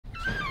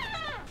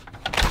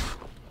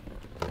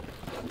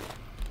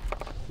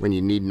When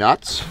you need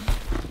nuts,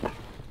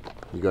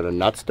 you go to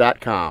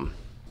nuts.com.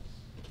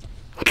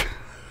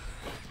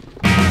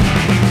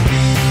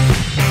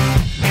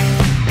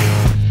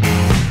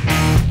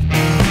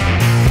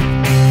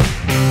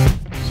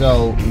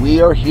 So we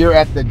are here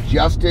at the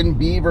Justin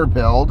Beaver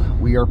build.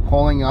 We are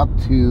pulling up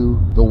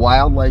to the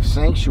wildlife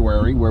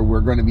sanctuary where we're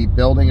going to be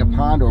building a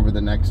pond over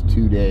the next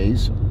 2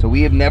 days. So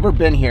we have never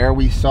been here.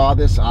 We saw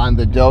this on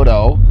the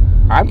DODO.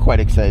 I'm quite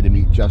excited to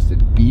meet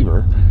Justin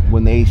Beaver.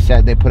 When they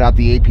said they put out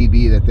the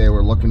APB that they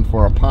were looking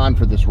for a pond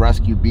for this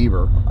rescue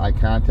beaver, I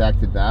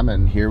contacted them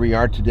and here we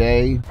are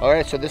today. All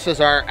right, so this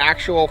is our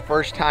actual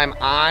first time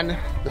on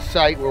the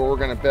site where we're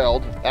gonna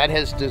build. Ed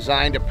has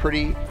designed a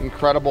pretty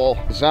incredible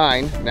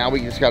design. Now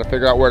we just gotta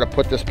figure out where to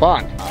put this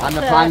pond. I'm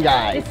the pond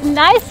guy. It's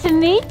nice to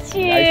meet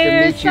you.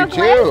 Nice to meet you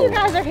too. Glad you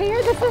guys are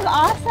here. This is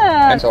awesome.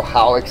 And so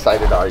how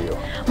excited are you?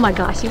 Oh my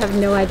gosh, you have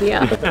no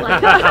idea.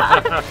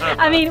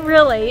 I mean,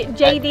 really,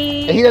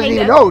 JD. He doesn't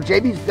even know.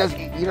 JB doesn't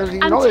even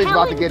know that he's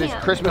about to get his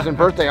Christmas and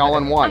birthday all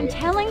in one. I'm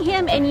telling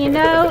him, and you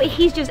know,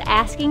 he's just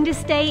asking to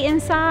stay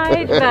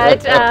inside,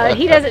 but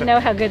he doesn't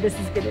know how good this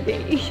is going to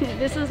be.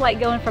 This is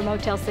like going from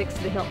Motel 6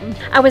 to the Hilton.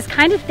 I was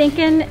kind of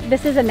thinking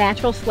this is a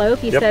natural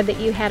slope. You said that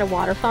you had a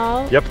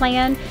waterfall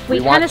plan.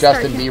 We want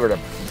Justin Beaver to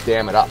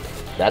dam it up.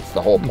 That's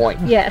the whole point.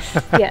 Yes,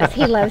 yes,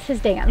 he loves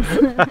his dams,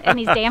 and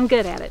he's damn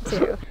good at it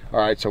too. All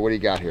right, so what do you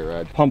got here,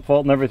 Ed? Pump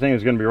fault and everything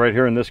is going to be right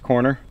here in this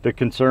corner. The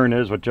concern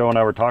is, what Joe and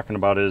I were talking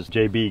about, is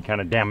JB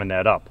kind of damming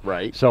that up.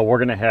 Right. So we're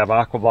going to have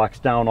aqua blocks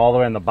down all the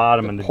way in the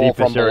bottom and the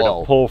deepest area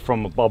to pull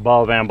from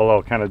above and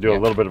below, kind of do a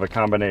little bit of a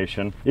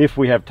combination. If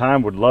we have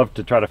time, would love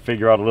to try to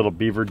figure out a little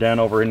beaver den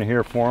over in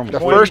here for him. The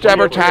first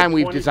ever time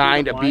we've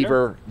designed a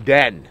beaver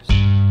den.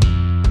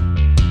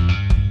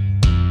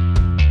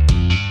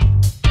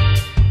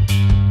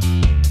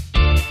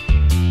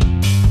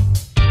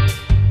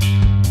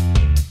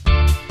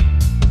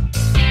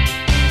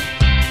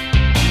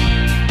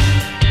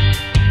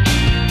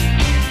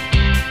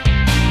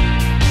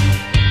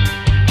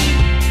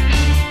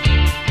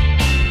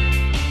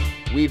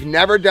 We've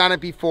never done it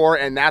before,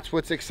 and that's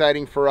what's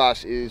exciting for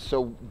us. Is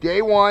so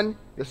day one,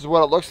 this is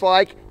what it looks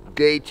like.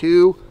 Day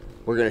two,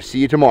 we're gonna see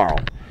you tomorrow.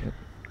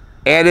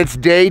 And it's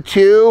day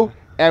two,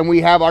 and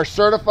we have our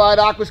certified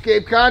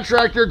Aquascape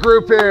contractor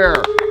group here.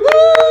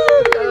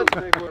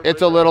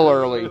 It's a little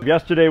early.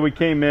 Yesterday we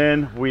came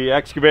in, we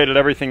excavated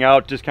everything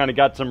out, just kind of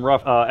got some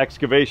rough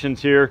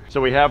excavations here. So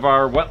we have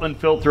our wetland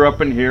filter up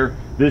in here.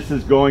 This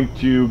is going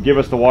to give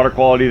us the water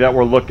quality that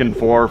we're looking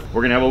for.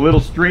 We're gonna have a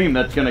little stream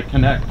that's gonna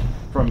connect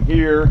from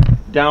here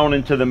down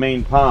into the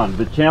main pond.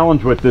 The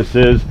challenge with this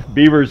is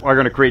beavers are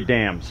going to create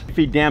dams. If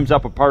he dams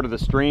up a part of the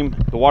stream,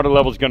 the water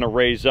level is going to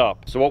raise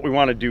up. So what we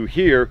want to do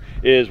here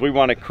is we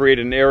want to create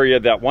an area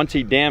that once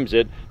he dams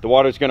it, the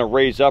water is going to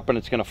raise up and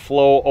it's going to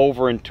flow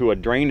over into a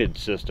drainage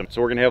system.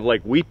 So we're going to have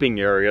like weeping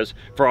areas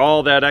for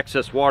all that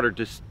excess water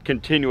to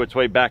continue its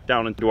way back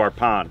down into our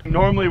pond.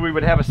 Normally we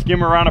would have a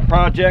skimmer on a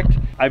project.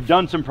 I've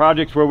done some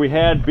projects where we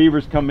had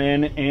beavers come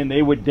in and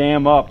they would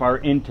dam up our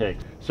intake.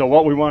 So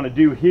what we want to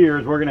do here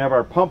is we're going to have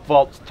our pump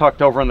vaults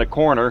tucked over in the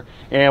corner,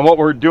 and what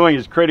we're doing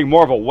is creating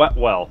more of a wet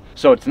well.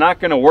 So it's not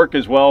going to work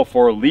as well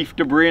for leaf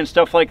debris and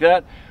stuff like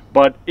that,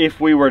 but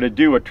if we were to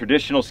do a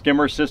traditional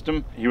skimmer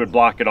system, he would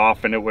block it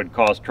off and it would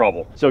cause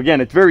trouble. So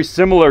again, it's very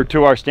similar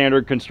to our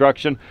standard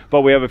construction,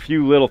 but we have a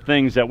few little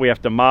things that we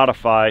have to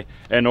modify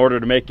in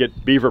order to make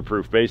it beaver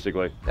proof,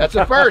 basically. That's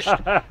a first.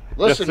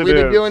 Listen, Yes, we've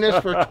been doing this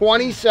for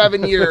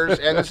 27 years,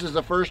 and this is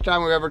the first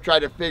time we've ever tried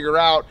to figure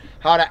out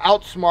how to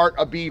outsmart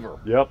a beaver.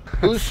 Yep.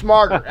 Who's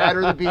smarter, Ed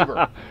or the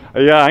beaver?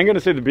 Yeah, I'm going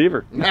to say the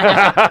beaver.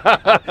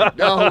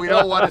 No, we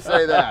don't want to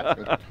say that.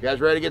 You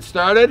guys ready to get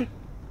started?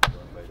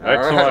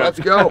 Excellent. All right, let's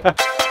go.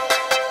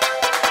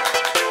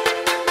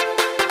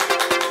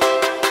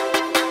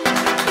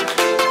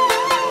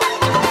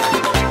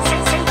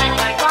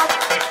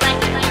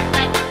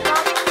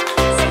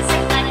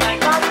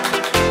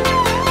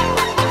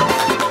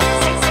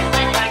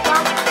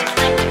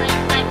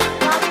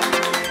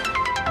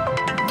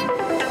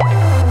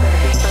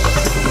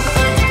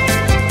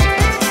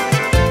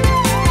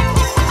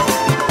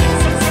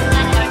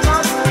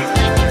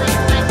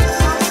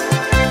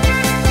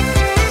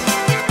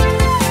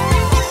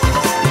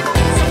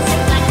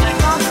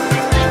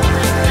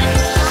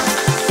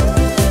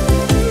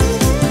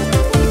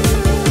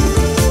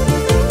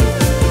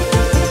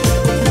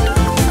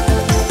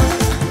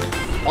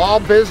 All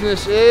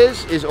business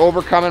is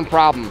overcoming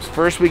problems.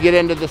 First we get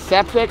into the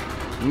septic,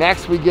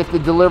 next we get the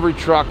delivery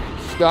truck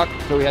stuck,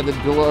 so we had to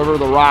deliver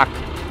the rock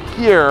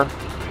here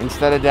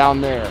instead of down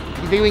there.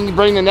 You think we can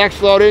bring the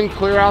next load in,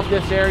 clear out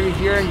this area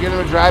here, and get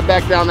him to drive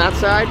back down that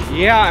side?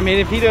 Yeah, I mean,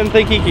 if he doesn't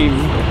think he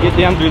can get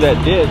down through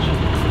that ditch,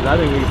 I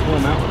think we can pull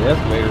him out with the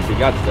excavator if he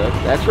got stuck.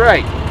 That's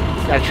right.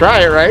 Gotta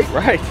try it, right?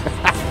 Right.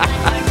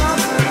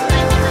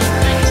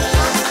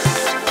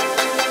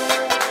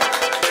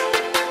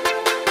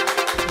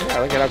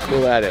 Look at how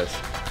cool that is.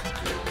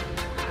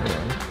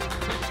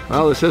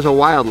 Well, this is a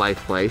wildlife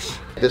place.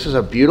 This is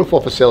a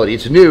beautiful facility.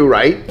 It's new,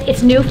 right?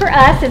 It's new for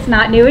us. It's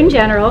not new in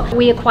general.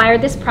 We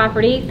acquired this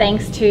property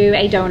thanks to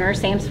a donor,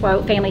 Sam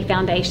Swope Family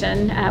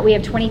Foundation. We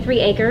have 23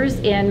 acres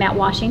in Mount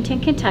Washington,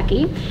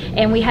 Kentucky,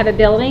 and we have a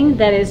building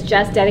that is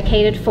just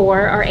dedicated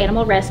for our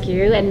animal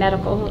rescue and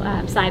medical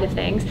side of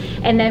things.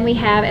 And then we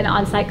have an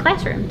on-site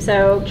classroom.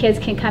 So kids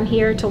can come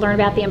here to learn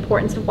about the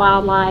importance of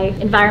wildlife,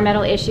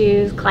 environmental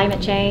issues,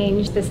 climate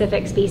change,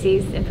 specific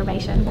species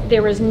information.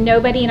 There was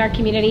nobody in our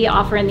community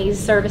offering these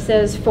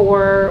services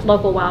for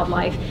local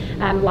wildlife.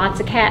 Lots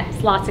of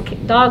cats, lots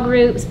of dog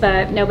groups,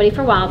 but nobody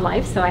for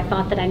wildlife. So I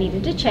thought that I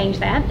needed to change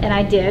that, and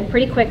I did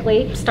pretty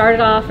quickly.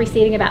 Started off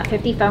receiving about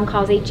 50 phone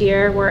calls each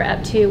year. We're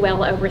up to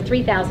well over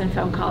 3,000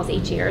 phone calls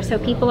each year. So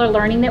people are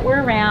learning that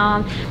we're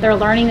around. They're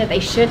learning that they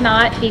should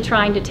not be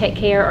trying to take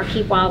care or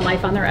keep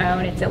wildlife on their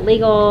own. It's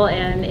illegal,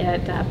 and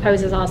it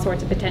poses all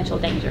sorts of potential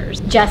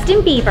dangers.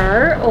 Justin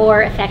Beaver,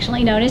 or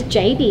affectionately known as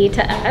JB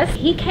to us,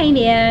 he came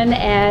in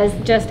as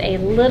just a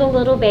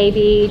little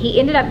baby. He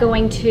ended up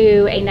going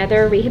to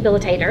another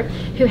rehabilitator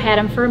who had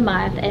him for a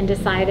month and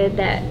decided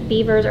that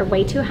beavers are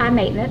way too high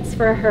maintenance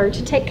for her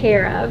to take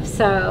care of.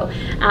 So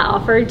I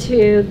offered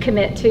to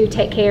commit to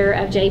take care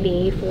of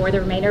JB for the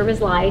remainder of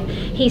his life.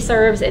 He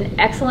serves an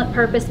excellent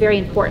purpose, very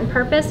important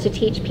purpose, to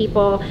teach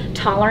people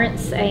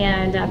tolerance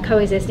and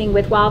coexisting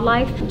with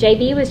wildlife.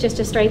 JB was just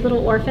a stray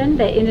little orphan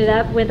that ended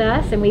up with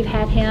us, and we've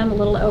had him a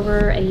little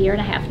over a year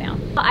and a half now.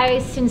 I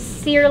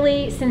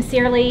sincerely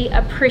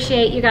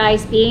appreciate you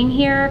guys being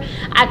here.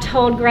 I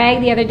told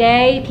Greg the other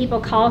day, people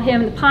call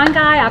him the pond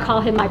guy, I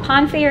call him my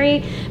pond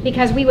fairy,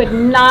 because we would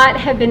not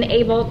have been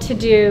able to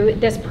do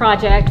this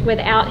project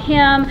without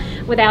him,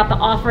 without the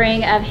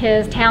offering of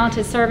his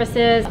talented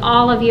services.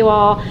 All of you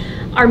all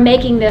are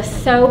making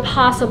this so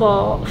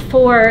possible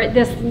for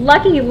this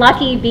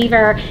lucky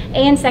beaver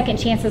and Second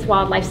Chances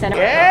Wildlife Center.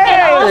 Yay!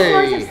 And all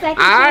sorts of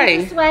Second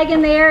Chances swag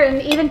in there, and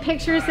even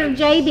pictures of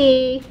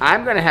JB.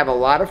 I'm gonna have a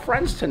lot of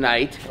friends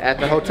tonight at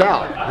the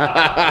hotel.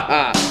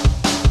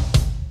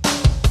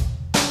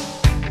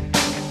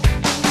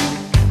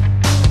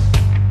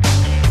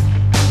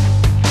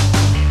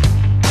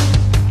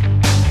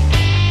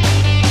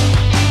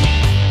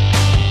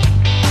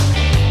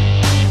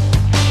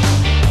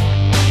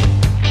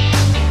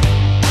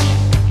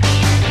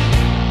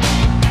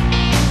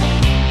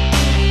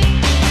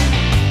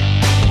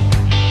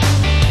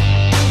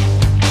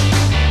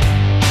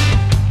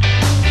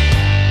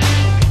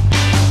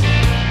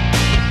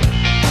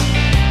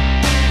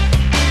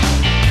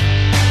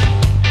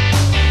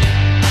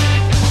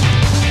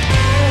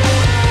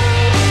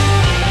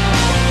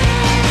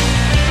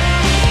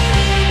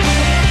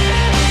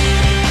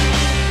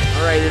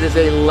 It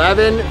is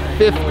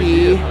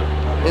 11:50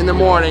 in the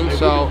morning,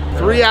 so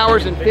 3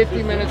 hours and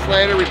 50 minutes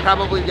later, we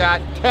probably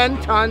got 10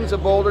 tons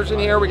of boulders in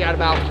here. We got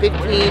about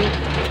 15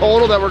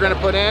 total that we're gonna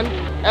put in.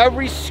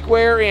 Every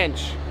square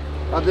inch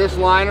of this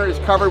liner is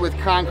covered with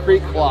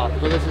concrete cloth.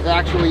 So this is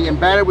actually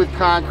embedded with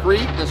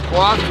concrete, this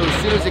cloth, so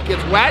as soon as it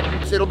gets wet,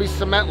 it'll be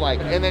cement-like.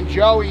 And then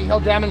Joey, he'll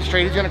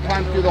demonstrate. He's gonna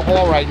climb through the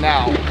hole right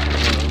now.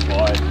 Oh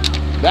boy.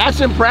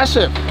 That's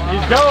impressive.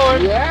 He's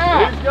going.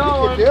 Yeah, he's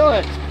going. He can do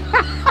it.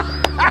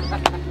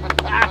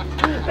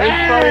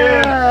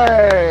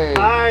 Hey!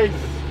 Nice.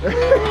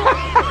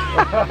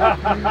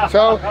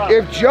 So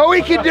if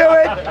Joey can do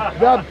it,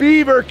 the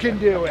beaver can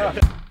do it.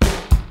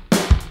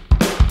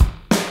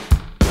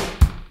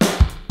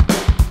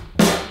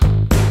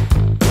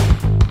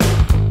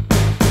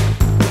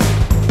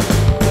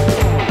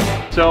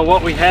 So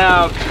what we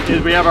have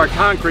is we have our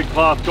concrete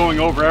cloth going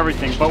over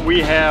everything, but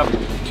we have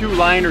 2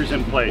 liners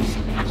in place.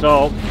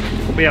 So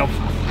we have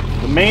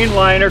the main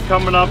liner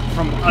coming up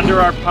from under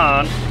our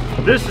pond.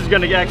 This is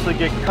going to actually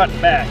get cut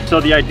back. So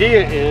the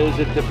idea is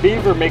if the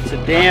beaver makes a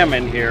dam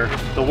in here,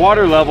 the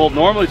water level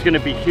normally is going to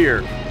be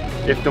here.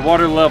 If the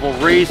water level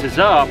raises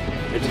up,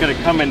 it's going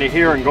to come into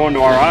here and go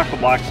into our aqua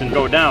blocks and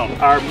go down.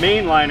 Our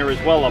main liner is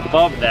well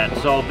above that,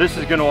 so this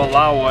is going to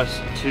allow us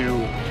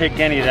to take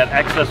any of that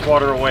excess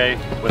water away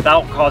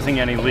without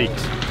causing any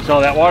leaks. So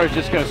that water is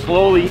just going to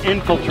slowly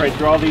infiltrate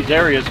through all these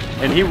areas,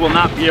 and he will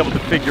not be able to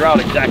figure out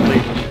exactly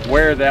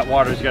where that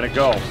water is going to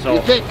go.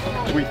 So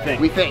we think.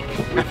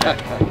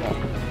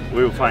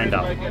 We will find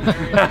out.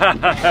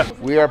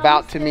 We are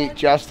about to meet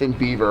Justin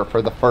Beaver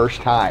for the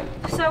first time.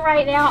 So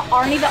right now,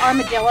 Arnie the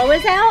armadillo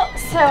is out.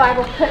 So I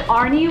will put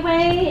Arnie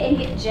away and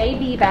get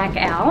JB back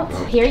out.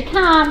 Here he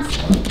comes.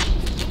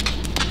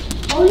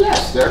 Oh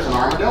yes, there's an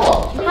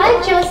armadillo.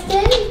 Hi,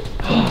 Justin.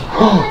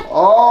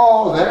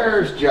 Oh,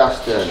 there's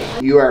Justin.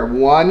 You are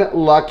one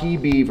lucky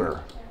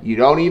beaver. You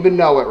don't even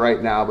know it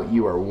right now, but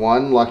you are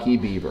one lucky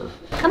beaver.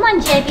 Come on,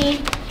 JB.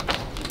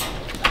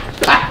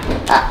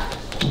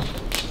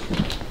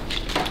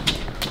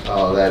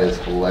 Oh, that is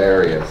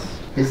hilarious.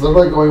 He's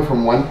literally going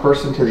from one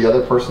person to the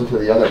other person to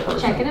the other person.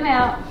 Checking him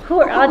out.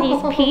 Who are all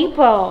these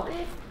people?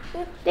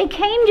 They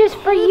came just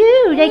for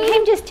you. They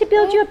came just to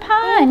build you a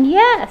pond.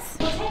 Yes.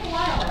 It'll take a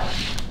while though.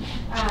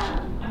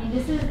 I mean,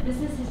 this is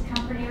his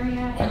comfort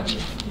area, and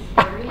he's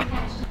very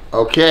attached.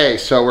 Okay,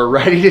 so we're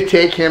ready to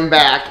take him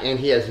back, and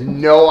he has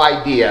no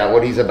idea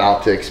what he's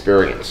about to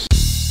experience.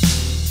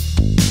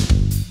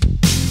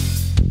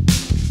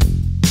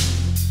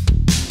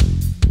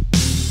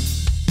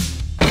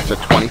 It's a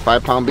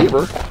 25-pound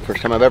beaver.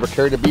 First time I've ever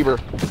carried a beaver.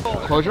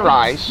 Close your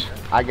eyes.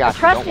 I got you.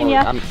 Trusting you.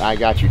 I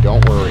got you.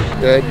 Don't worry.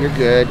 Good. You're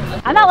good.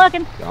 I'm not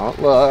looking.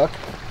 Don't look.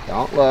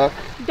 Don't look.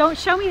 Don't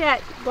show me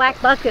that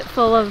black bucket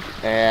full of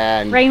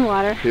And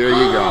rainwater. here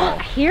you go.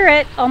 I hear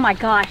it. Oh my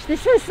gosh,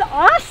 this is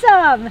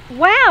awesome.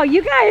 Wow,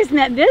 you guys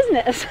meant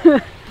business.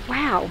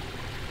 Wow,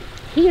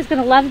 he is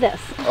gonna love this.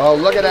 Oh,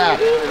 look at that.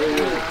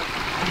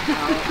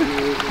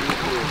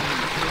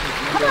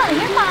 Come on,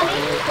 here,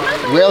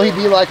 Mommy. Will he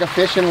be like a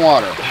fish in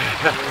water?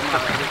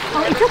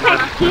 Oh, it's okay.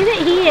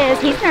 He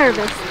is. He's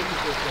nervous.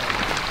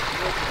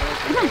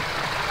 Come on.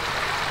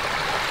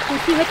 You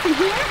see what's in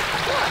here?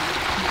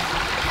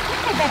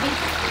 Okay, baby.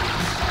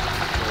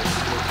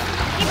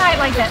 He might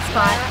like that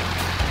spot.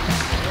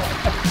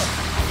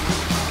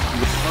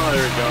 Oh,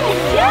 there we go.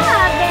 Good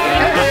job,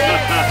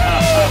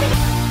 baby.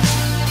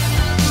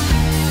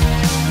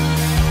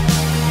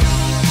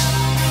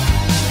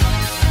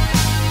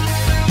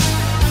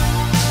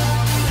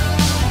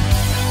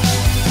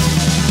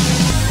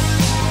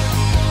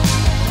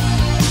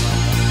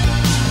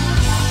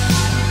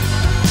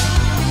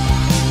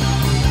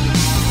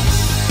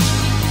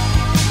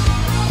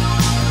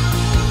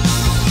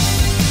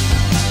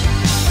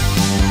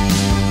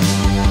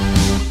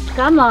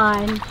 Come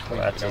on.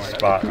 That's a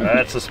spot.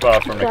 That's a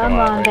spot for me. Come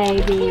on,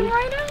 baby.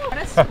 What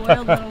a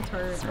spoiled little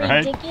turd.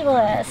 Right?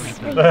 Ridiculous.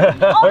 Oh my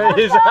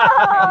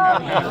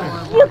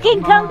God. You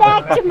can come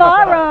back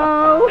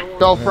tomorrow.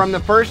 So from the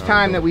first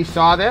time that we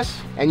saw this,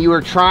 and you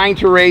were trying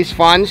to raise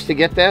funds to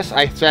get this,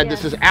 I said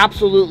this is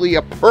absolutely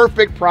a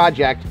perfect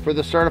project for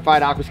the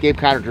certified aquascape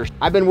contractors.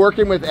 I've been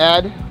working with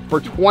Ed for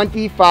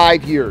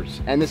 25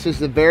 years, and this is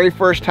the very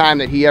first time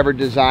that he ever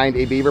designed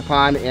a beaver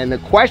pond, and the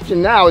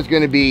question now is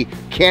going to be,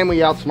 can we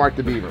outsmart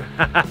the beaver?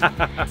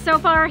 So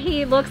far,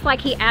 he looks like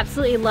he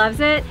absolutely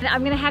loves it.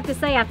 I'm gonna have to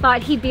say, I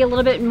thought he'd be a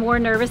little bit more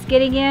nervous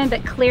getting in,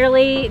 but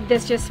clearly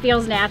this just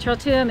feels natural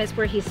to him. It's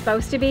where he's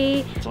supposed to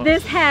be.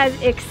 This has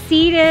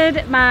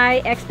exceeded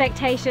my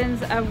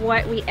expectations of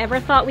what we ever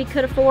thought we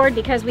could afford,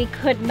 because we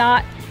could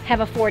not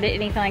have afforded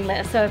anything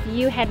less. So if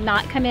you had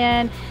not come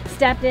in,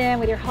 stepped in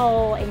with your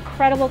whole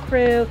incredible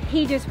crew,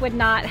 he just would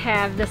not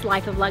have this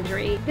life of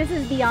luxury. This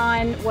is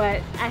beyond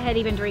what I had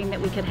even dreamed that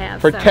we could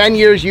have. For 10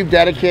 years, you've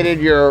dedicated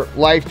your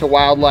life to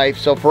wildlife.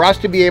 So for us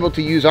to be able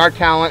to use our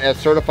talent as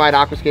certified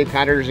aquascape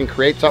contractors and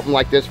create something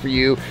like this for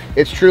you,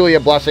 it's truly a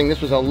blessing.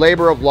 This was a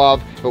labor of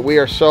love, but we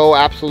are so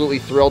absolutely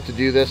thrilled to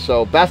do this.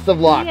 So best of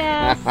luck.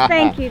 Yes,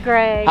 thank you,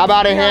 Greg. How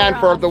about a You're hand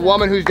for the awesome.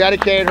 woman who's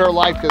dedicated her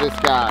life to this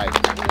guy?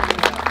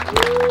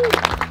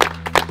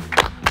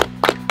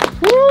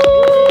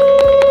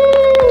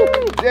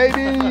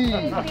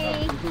 JB!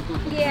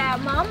 Yeah,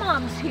 my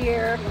mom's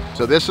here.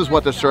 So this is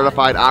what the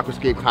certified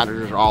aquascape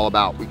contractors are all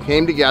about. We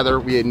came together,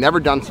 we had never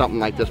done something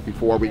like this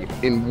before.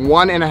 In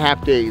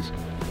 1.5 days,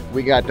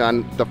 we got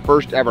done the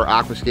first ever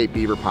aquascape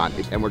beaver pond.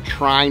 And we're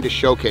trying to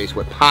showcase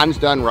what ponds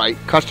done right,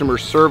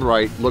 customers served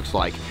right looks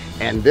like.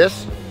 And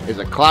this is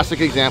a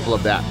classic example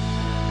of that.